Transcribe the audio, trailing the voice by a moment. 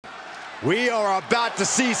We are about to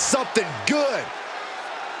see something good.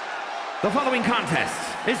 The following contest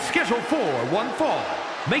is scheduled for one fall.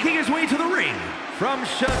 Making his way to the ring from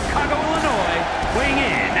Chicago, Illinois, weighing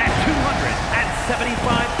in at 275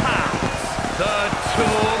 pounds, the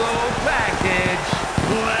total package,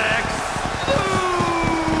 Lex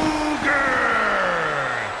Luger!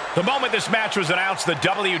 The moment this match was announced, the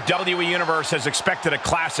WWE Universe has expected a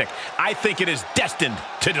classic. I think it is destined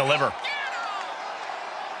to deliver.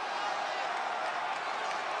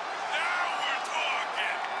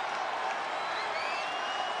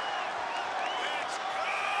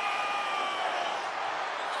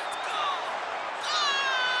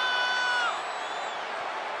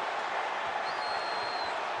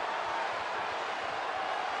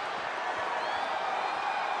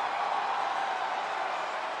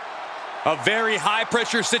 A very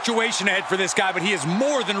high-pressure situation ahead for this guy, but he is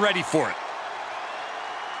more than ready for it.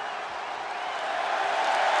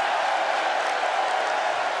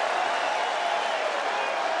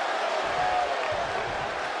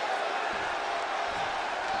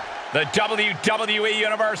 The WWE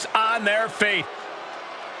Universe on their feet.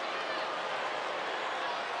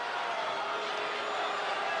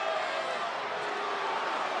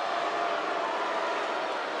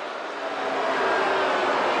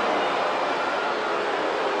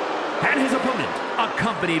 And his opponent,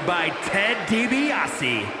 accompanied by Ted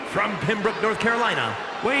DiBiase from Pembroke, North Carolina,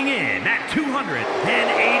 weighing in at 285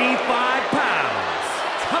 pounds,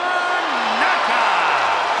 Tatanka!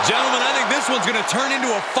 Gentlemen, I think this one's going to turn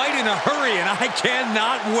into a fight in a hurry, and I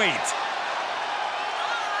cannot wait.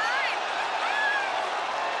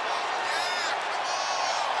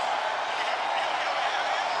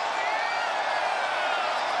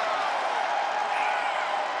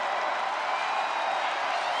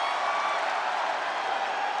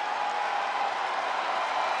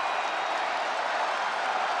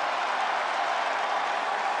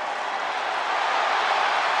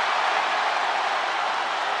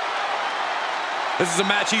 This is a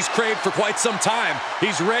match he's craved for quite some time.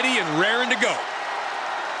 He's ready and raring to go.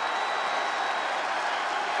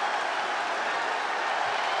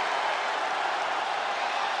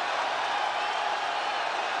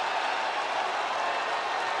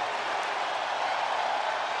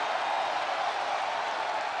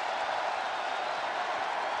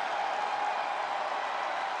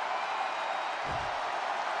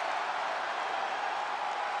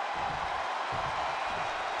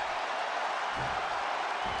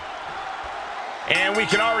 And we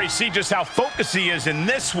can already see just how focused he is in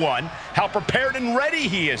this one, how prepared and ready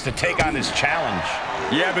he is to take on this challenge.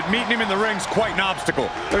 Yeah, but meeting him in the ring's quite an obstacle.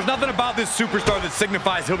 There's nothing about this superstar that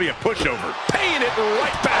signifies he'll be a pushover. Paying it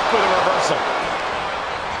right back with a reversal.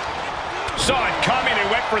 Saw it coming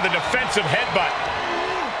and went for the defensive headbutt.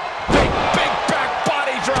 Big back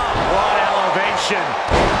body drop. What elevation.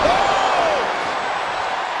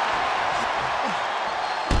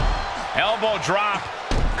 Oh! Elbow drop.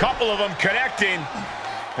 Couple of them connecting,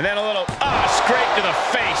 and then a little scrape to the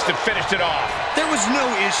face to finish it off. There was no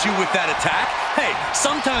issue with that attack. Hey,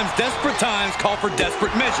 sometimes desperate times call for desperate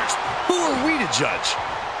measures. Who are we to judge?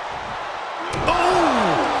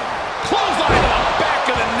 Oh! Clothesline to the back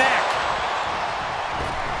of the neck.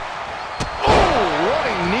 Oh,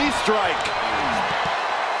 running knee strike.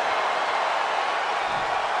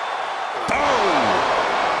 Oh!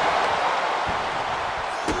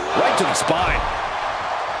 Right to the spine.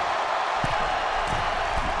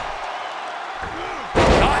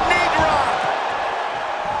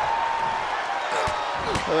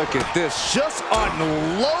 Look at this, just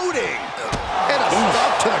unloading. And a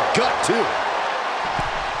stop to the gut, too.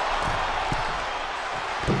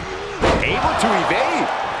 Able to evade.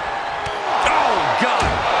 Oh,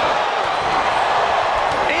 God.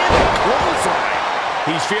 And a clothesline.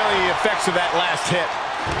 He's feeling the effects of that last hit.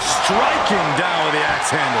 Striking down with the axe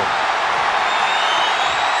handle.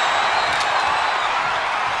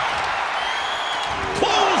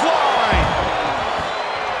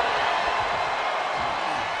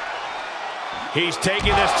 He's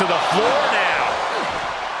taking this to the floor now.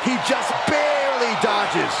 He just barely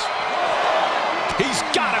dodges. He's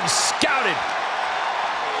got him scouted.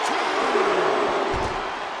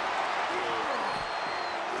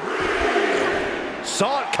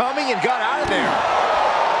 Saw it coming and got out of there.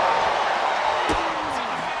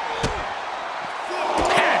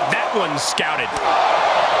 Had that one scouted.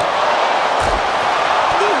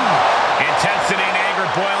 Intensity and anger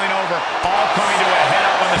boiling over, all coming to a head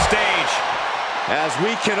up on the stage. As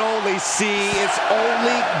we can only see, it's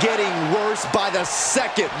only getting worse by the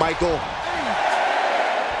second, Michael.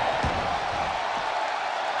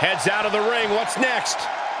 Heads out of the ring. What's next?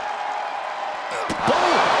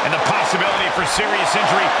 Boom! And the possibility for serious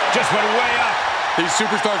injury just went way up. These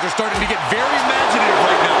superstars are starting to get very imaginative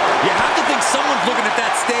right now. You have to think someone's looking at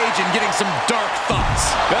that stage and getting some dark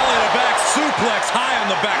thoughts. Belly to back suplex high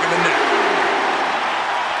on the back of the neck.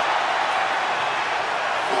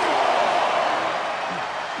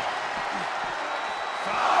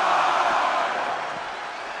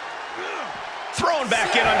 Thrown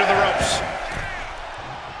back in under the ropes.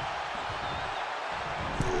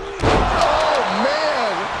 Oh,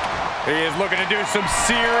 man. He is looking to do some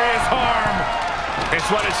serious harm. This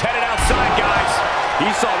one is headed outside, guys. He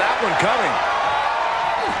saw that one coming.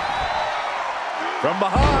 From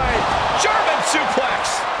behind. German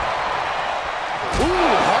suplex.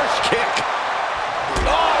 Ooh, harsh kick.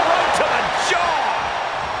 Oh, right to the jaw.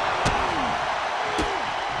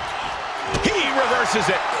 He reverses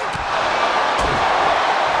it.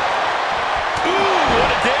 Ooh, what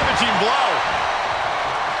a damaging blow.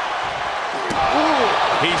 Ooh,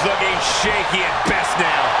 he's looking shaky at best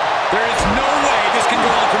now. There is no way this can go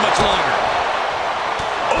on for much longer.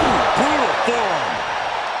 Oh, brutal forearm.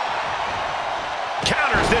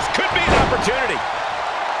 Counters, this could be an opportunity.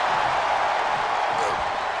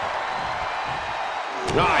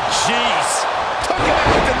 Ah, jeez. Took him out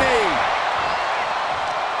with the knee.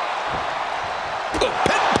 A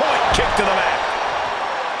pinpoint kick to the mat.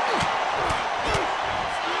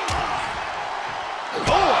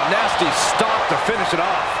 Oh, a nasty stop to finish it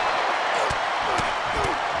off.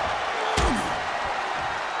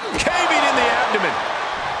 Caving in the abdomen.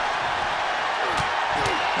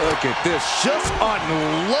 Look at this, just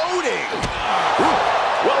unloading. Ooh,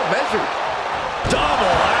 well measured.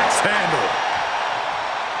 Double axe handle.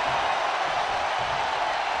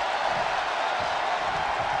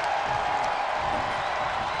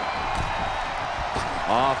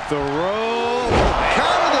 Off the rope.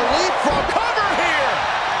 Counter the leapfrog. Cover here.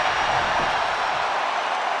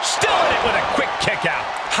 Still in it with a quick kick out.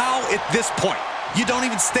 How at this point you don't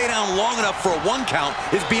even stay down long enough for a 1 count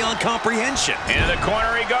is beyond comprehension. Into the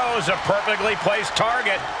corner he goes, a perfectly placed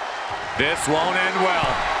target. This won't end well.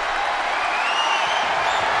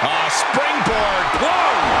 Springboard. Whoa!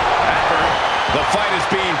 That hurt. The fight is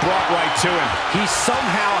being brought right to him. He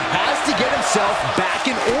somehow has to get himself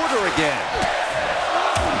back in order again.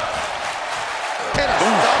 And a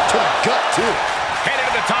stop to the gut, too. Headed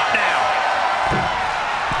to the top now.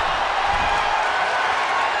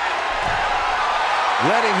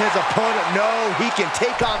 Letting his opponent know he can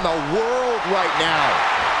take on the world right now.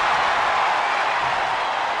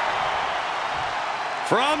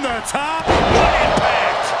 From the top, what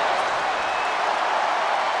impact!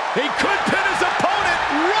 He could pin his opponent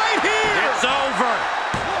right here! It's over!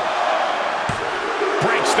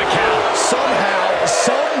 Breaks the count. Somehow,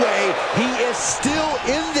 some way, he is still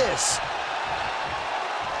in this.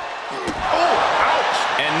 Oh, ouch!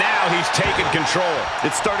 And now he's taken control.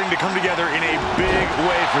 It's starting to come together in a big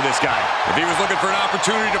way for this guy. If he was looking for an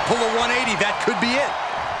opportunity to pull a 180, that could be it.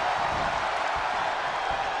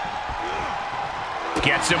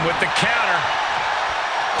 Gets him with the counter.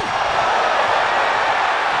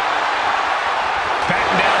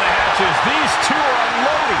 Batten down the hatches. These two are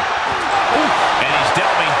unloading. Oof. And he's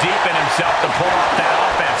delving deep in himself to pull off that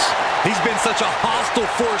offense. He's been such a hostile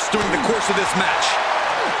force during the course of this match.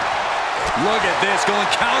 Look at this, going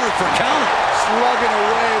counter for counter. Slugging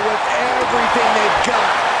away with everything they've got.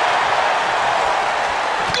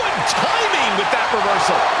 Good timing with that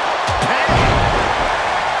reversal. Bang!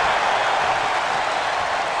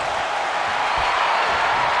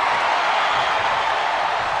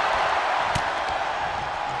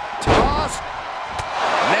 Toss.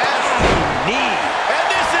 Nasty knee. And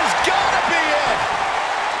this has got to be it.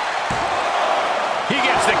 He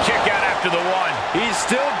gets the kick out after the one. He's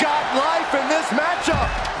still got life in this matchup.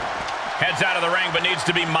 Heads out of the ring, but needs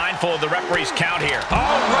to be mindful of the referee's count here. Oh,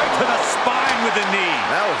 right to the spine with the knee.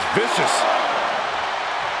 That was vicious.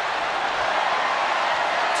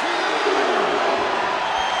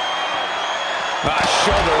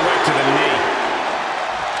 Shoulder right to the knee.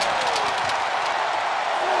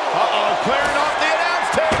 Uh-oh, clearing off the announce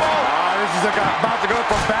table. This is about to go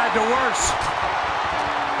from bad to worse.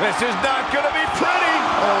 This is not going to be pretty.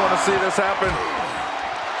 I don't want to see this happen.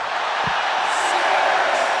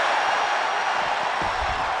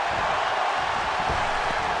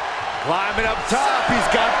 Climbing up top. He's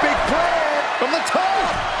got a big plan from the top.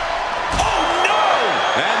 Oh, no!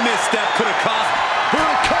 That misstep could have cost. Here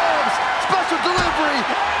it comes. Special delivery.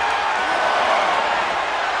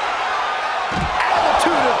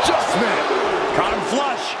 Attitude adjustment. Caught him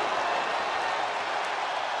flush.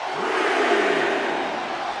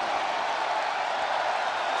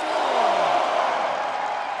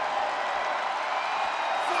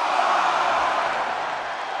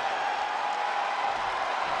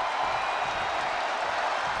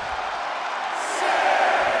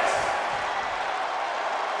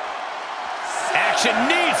 midsection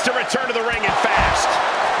needs to return to the ring and fast.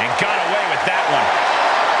 And got away with that one.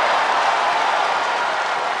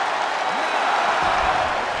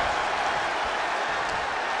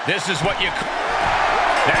 This is what you...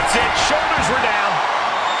 That's it. Shoulders were down.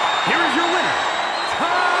 Here is your winner,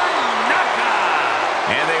 Tatanka.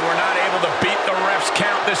 And they were not able to beat the ref's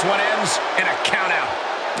count. This one ends in a countout.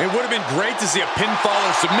 It would have been great to see a pinfall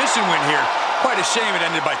or submission win here. Quite a shame it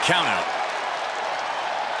ended by countout.